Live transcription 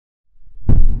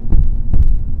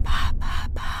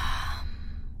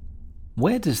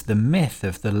Where does the myth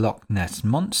of the Loch Ness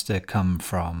Monster come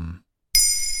from?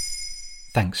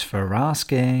 Thanks for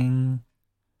asking.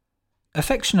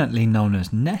 Affectionately known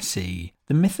as Nessie,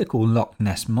 the mythical Loch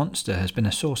Ness Monster has been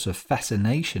a source of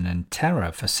fascination and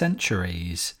terror for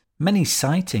centuries. Many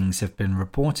sightings have been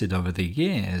reported over the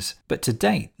years, but to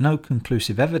date no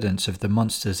conclusive evidence of the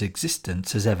monster's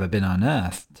existence has ever been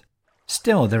unearthed.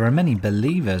 Still, there are many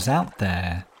believers out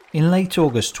there. In late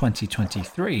August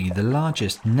 2023, the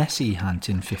largest Nessie hunt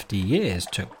in 50 years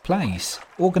took place,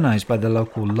 organised by the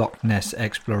local Loch Ness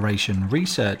Exploration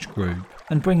Research Group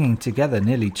and bringing together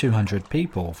nearly 200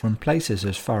 people from places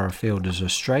as far afield as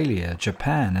Australia,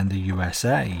 Japan and the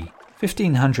USA.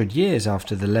 1500 years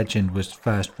after the legend was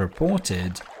first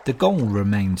reported, the goal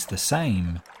remains the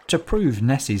same: to prove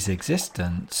Nessie's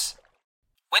existence.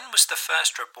 When was the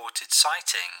first reported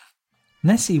sighting?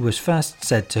 Nessie was first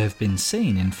said to have been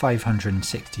seen in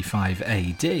 565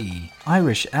 AD.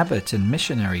 Irish abbot and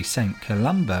missionary St.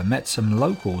 Columba met some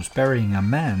locals burying a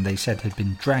man they said had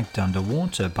been dragged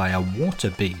underwater by a water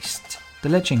beast. The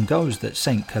legend goes that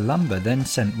St. Columba then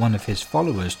sent one of his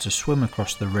followers to swim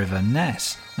across the river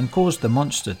Ness and caused the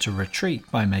monster to retreat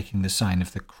by making the sign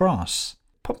of the cross.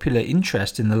 Popular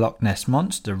interest in the Loch Ness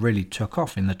Monster really took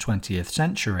off in the 20th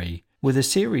century, with a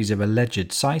series of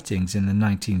alleged sightings in the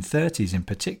 1930s in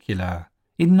particular.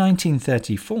 In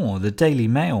 1934, the Daily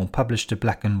Mail published a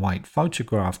black and white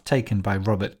photograph taken by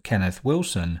Robert Kenneth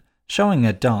Wilson, showing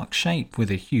a dark shape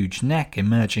with a huge neck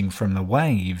emerging from the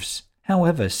waves.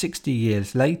 However, 60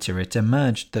 years later it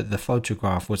emerged that the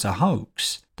photograph was a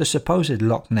hoax. The supposed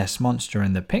Loch Ness Monster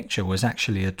in the picture was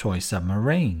actually a toy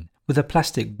submarine, with a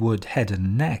plastic wood head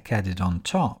and neck added on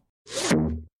top.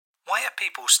 Why are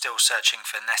people still searching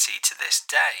for Nessie to this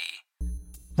day?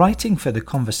 Writing for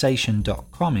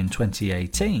theconversation.com in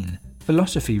 2018,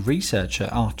 philosophy researcher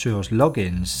Arthur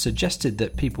Loggins suggested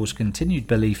that people's continued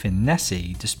belief in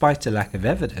Nessie, despite a lack of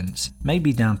evidence, may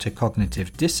be down to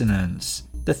cognitive dissonance.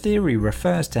 The theory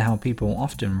refers to how people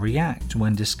often react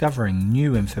when discovering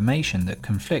new information that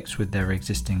conflicts with their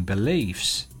existing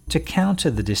beliefs. To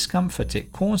counter the discomfort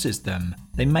it causes them,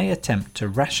 they may attempt to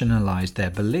rationalize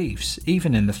their beliefs,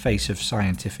 even in the face of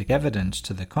scientific evidence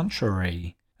to the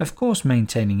contrary. Of course,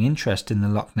 maintaining interest in the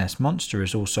Loch Ness Monster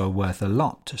is also worth a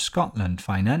lot to Scotland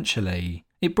financially.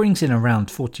 It brings in around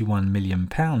 £41 million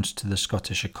to the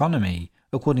Scottish economy,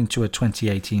 according to a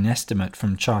 2018 estimate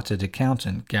from chartered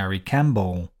accountant Gary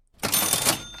Campbell.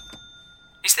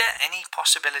 Is there any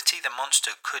possibility the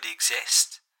monster could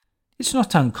exist? It's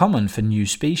not uncommon for new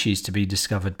species to be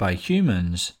discovered by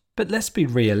humans, but let's be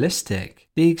realistic.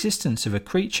 The existence of a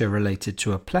creature related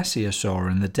to a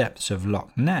plesiosaur in the depths of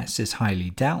Loch Ness is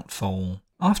highly doubtful.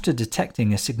 After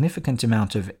detecting a significant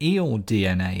amount of eel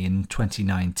DNA in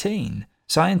 2019,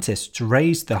 scientists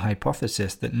raised the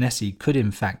hypothesis that Nessie could in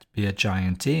fact be a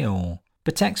giant eel.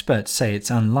 But experts say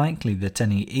it's unlikely that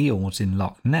any eels in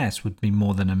Loch Ness would be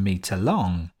more than a metre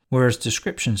long, whereas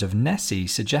descriptions of Nessie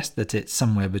suggest that it's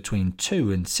somewhere between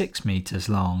 2 and 6 metres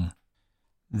long.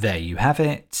 There you have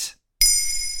it.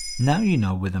 Now you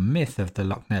know where the myth of the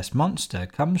Loch Ness Monster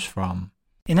comes from.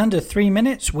 In under 3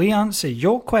 minutes, we answer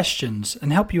your questions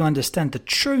and help you understand the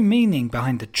true meaning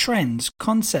behind the trends,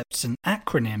 concepts and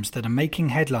acronyms that are making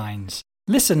headlines.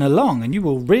 Listen along and you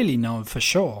will really know for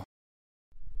sure.